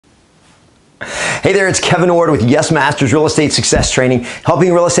Hey there, it's Kevin Ward with Yes Masters Real Estate Success Training,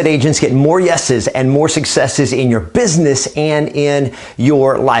 helping real estate agents get more yeses and more successes in your business and in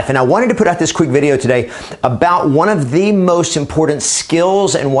your life. And I wanted to put out this quick video today about one of the most important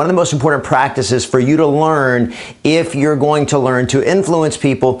skills and one of the most important practices for you to learn if you're going to learn to influence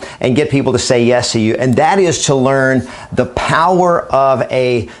people and get people to say yes to you. And that is to learn the power of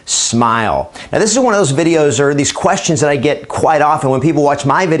a smile. Now, this is one of those videos or these questions that I get quite often when people watch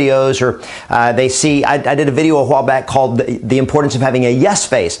my videos or they see, I did a video a while back called the Importance of Having a Yes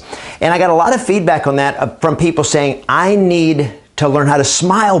Face. And I got a lot of feedback on that from people saying, I need to learn how to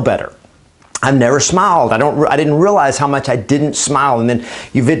smile better. I've never smiled. I didn't realize how much I didn't smile. And then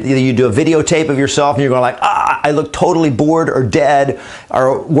you do a videotape of yourself and you're going like, I look totally bored or dead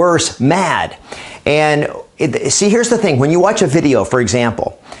or worse, mad. And see, here's the thing. When you watch a video, for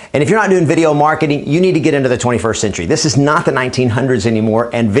example, and if you're not doing video marketing, you need to get into the 21st century. This is not the 1900s anymore,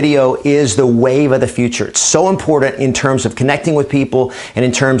 and video is the wave of the future. It's so important in terms of connecting with people and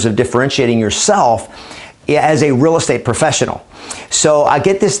in terms of differentiating yourself as a real estate professional. So I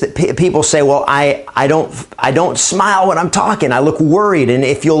get this that people say, well, I don't smile when I'm talking. I look worried. And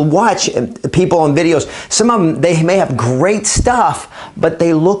if you'll watch people on videos, some of them, they may have great stuff, but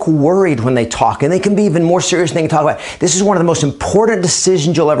they look worried when they talk. And they can be even more serious than they can talk about. This is one of the most important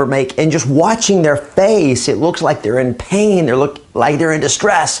decisions you'll ever make. And just watching their face, it looks like they're in pain. They look like they're in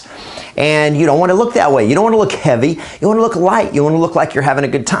distress. And you don't want to look that way. You don't want to look heavy. You want to look light. You want to look like you're having a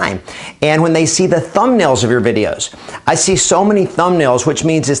good time. And when they see the thumbnails of your videos, I see so many thumbnails, which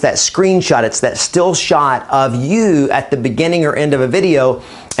means it's that screenshot. It's that still shot of you at the beginning or end of a video.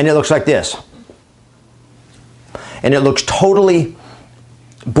 And it looks like this. And it looks totally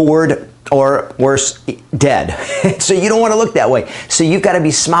bored or worse, dead. So you don't want to look that way. So you've got to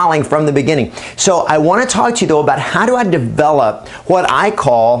be smiling from the beginning. So I want to talk to you though about how do I develop what I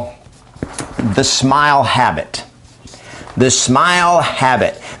call the smile habit. The smile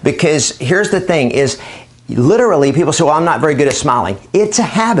habit. Because here's the thing is, literally people say, well, I'm not very good at smiling. It's a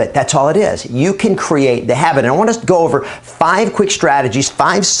habit. That's all it is. You can create the habit. And I want us to go over 5 quick strategies,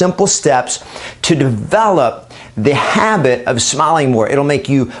 5 simple steps to develop the habit of smiling more. It'll make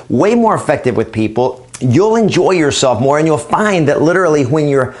you way more effective with people. You'll enjoy yourself more, and you'll find that literally when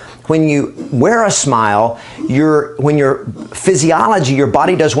you wear a smile, when your physiology, your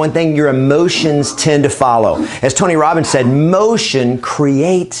body does one thing, your emotions tend to follow. As Tony Robbins said, motion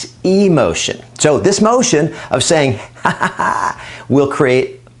creates emotion. So this motion of saying, ha ha ha, will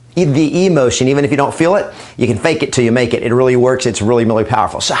create the emotion. Even if you don't feel it, you can fake it till you make it. It really works. It's really, really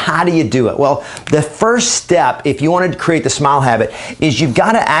powerful. So how do you do it? Well, the first step, if you wanted to create the smile habit, is you've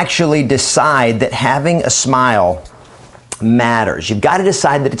got to actually decide that having a smile matters. You've got to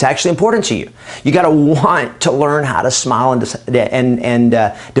decide that it's actually important to you. You got to want to learn how to smile and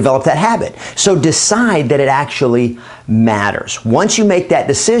develop that habit. So decide that it actually matters. Once you make that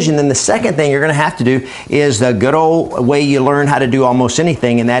decision, then the second thing you're going to have to do is the good old way you learn how to do almost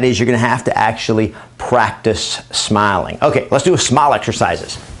anything, and that is you're going to have to actually practice smiling. Okay, let's do smile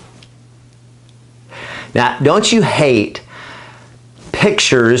exercises. Now, don't you hate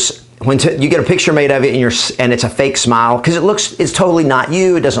pictures when you get a picture made of it and it's a fake smile, because it's totally not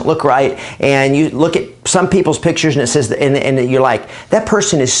you, it doesn't look right, and you look at some people's pictures and it says, and you're like, that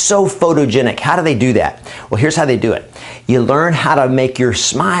person is so photogenic. How do they do that? Well, here's how they do it. You learn how to make your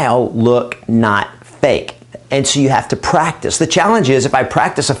smile look not fake. And so you have to practice. The challenge is, if I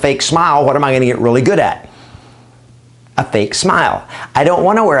practice a fake smile, what am I going to get really good at? A fake smile. I don't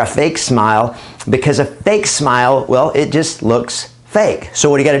want to wear a fake smile, because a fake smile, well, it just looks fake. So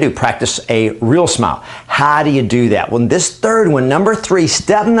what do you got to do? Practice a real smile. How do you do that? Well, this third one,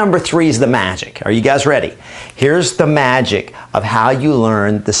 step number 3 is the magic. Are you guys ready? Here's the magic of how you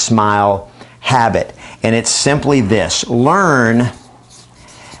learn the smile habit. And it's simply this: learn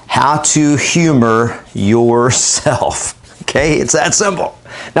how to humor yourself. Okay, it's that simple.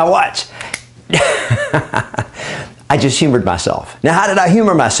 Now watch. I just humored myself. Now, how did I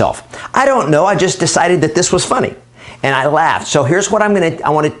humor myself? I don't know. I just decided that this was funny. And I laughed. So here's what I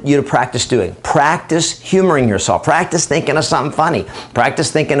wanted you to practice doing. Practice humoring yourself. Practice thinking of something funny.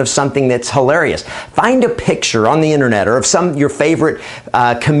 Practice thinking of something that's hilarious. Find a picture on the internet or of your favorite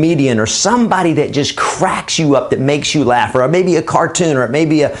comedian or somebody that just cracks you up, that makes you laugh, or maybe a cartoon, or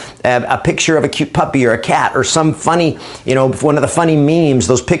maybe a picture of a cute puppy or a cat, or some funny, one of the funny memes,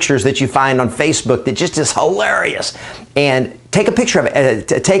 those pictures that you find on Facebook that just is hilarious. And take a picture of it,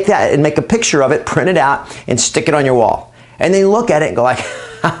 take that and make a picture of it, print it out, and stick it on your wall. And then look at it and go like,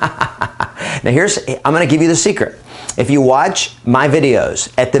 now I'm going to give you the secret. if you watch my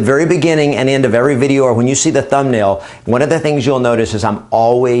videos at the very beginning and end of every video, or when you see the thumbnail, one of the things you'll notice is I'm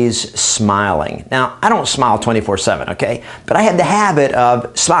always smiling. Now, I don't smile 24/7, okay? But I had the habit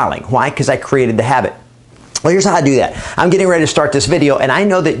of smiling. Why? Because I created the habit. Well, here's how I do that. I'm getting ready to start this video, and I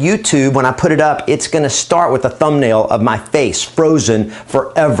know that YouTube, when I put it up, it's going to start with a thumbnail of my face frozen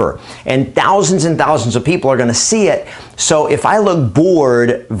forever. And thousands of people are going to see it. So if I look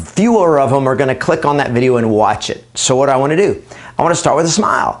bored, fewer of them are going to click on that video and watch it. So what do I want to do? I want to start with a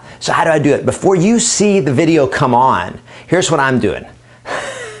smile. So how do I do it? Before you see the video come on, here's what I'm doing.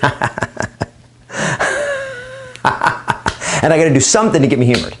 And I got to do something to get me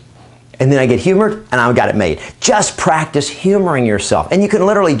humored. And then I get humored and I got it made. Just practice humoring yourself. And you can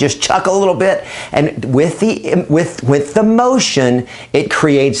literally just chuckle a little bit, and with the motion, it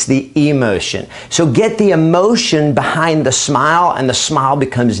creates the emotion. So get the emotion behind the smile, and the smile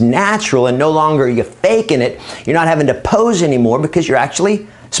becomes natural, and no longer you're faking it. You're not having to pose anymore because you're actually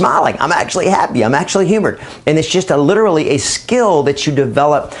smiling. I'm actually happy. I'm actually humored. And it's just literally a skill that you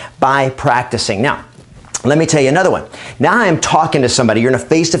develop by practicing. Now, let me tell you another one. Now I'm talking to somebody. You're in a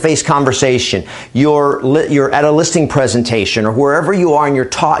face-to-face conversation. You're at a listing presentation, or wherever you are, and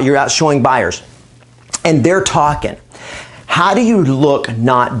you're out showing buyers, and they're talking. How do you look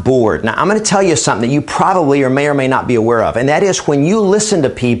not bored? Now, I'm going to tell you something that you probably or may not be aware of, and that is when you listen to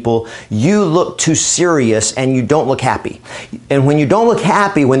people, you look too serious and you don't look happy. And when you don't look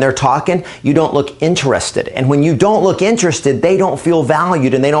happy when they're talking, you don't look interested. And when you don't look interested, they don't feel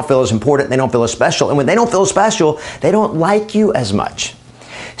valued, and they don't feel as important, they don't feel as special. And when they don't feel special, they don't like you as much.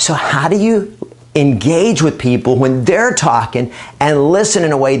 So how do you engage with people when they're talking and listen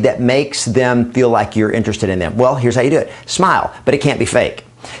in a way that makes them feel like you're interested in them? Well, here's how you do it. Smile, but it can't be fake.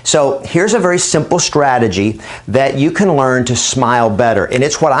 So here's a very simple strategy that you can learn to smile better. And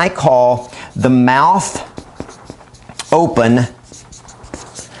it's what I call the mouth open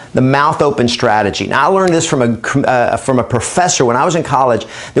strategy. Now, I learned this from a professor when I was in college.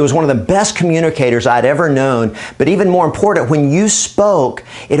 That was one of the best communicators I'd ever known. But even more important, when you spoke,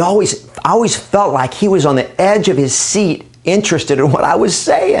 I always felt like he was on the edge of his seat, interested in what I was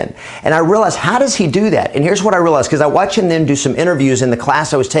saying. And I realized, how does he do that? And here's what I realized, because I watched him then do some interviews in the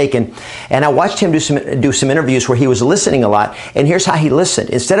class I was taking, and I watched him do some interviews where he was listening a lot. And here's how he listened.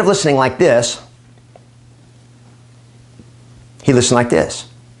 Instead of listening like this, he listened like this.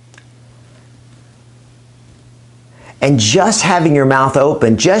 And just having your mouth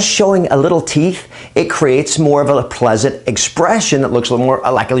open, just showing a little teeth, it creates more of a pleasant expression that looks a little more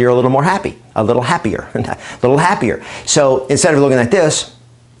like you're a little more happy, a little happier, a little happier. So instead of looking like this,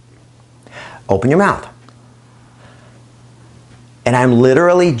 open your mouth. And I'm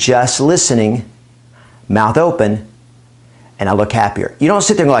literally just listening, mouth open, and I look happier. You don't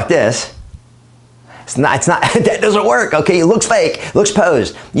sit there and go like this. It's not, that doesn't work, okay? It looks fake, it looks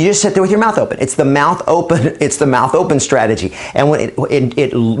posed. You just sit there with your mouth open. It's the mouth open strategy. And when it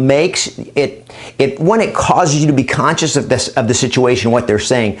causes you to be conscious of the situation, what they're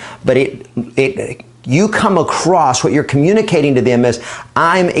saying, but you come across, what you're communicating to them is,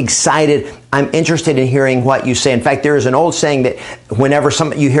 I'm excited, I'm interested in hearing what you say. In fact, there is an old saying that whenever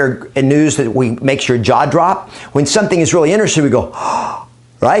you hear a news that makes your jaw drop, when something is really interesting, we go, oh,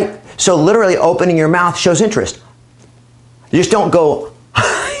 right? So literally opening your mouth shows interest. You just don't go,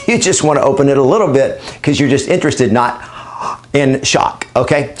 you just want to open it a little bit because you're just interested, not in shock,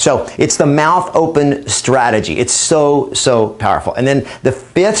 okay? So it's the mouth open strategy. It's so powerful. And then the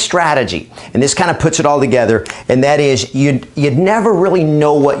fifth strategy, and this kind of puts it all together, and that is you'd never really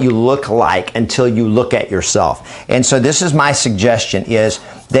know what you look like until you look at yourself. And so this is my suggestion, is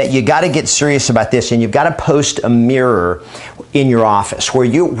that you got to get serious about this, and you've got to post a mirror in your office where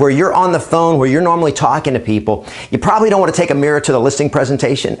you're on the phone, where you're normally talking to people. You probably don't want to take a mirror to the listing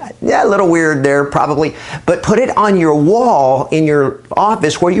presentation. Yeah, a little weird there probably, but put it on your wall in your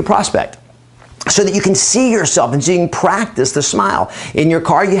office where you prospect, so that you can see yourself and so you can practice the smile. In your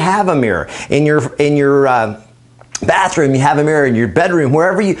car, you have a mirror. In your bathroom, you have a mirror. In your bedroom,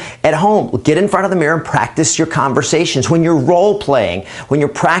 wherever at home, get in front of the mirror and practice your conversations. When you're role playing, when you're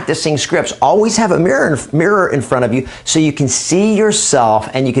practicing scripts, always have a mirror in front of you so you can see yourself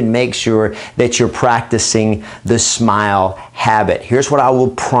and you can make sure that you're practicing the smile habit. Here's what I will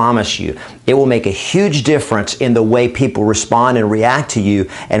promise you. It will make a huge difference in the way people respond and react to you.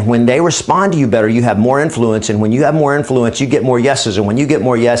 And when they respond to you better, you have more influence. And when you have more influence, you get more yeses. And when you get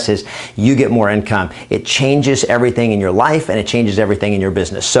more yeses, you get more income. It changes everything in your life, and it changes everything in your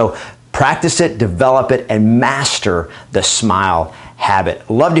business. So practice it, develop it, and master the smile habit.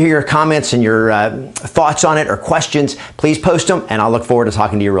 Love to hear your comments and your thoughts on it or questions. Please post them, and I'll look forward to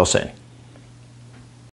talking to you real soon.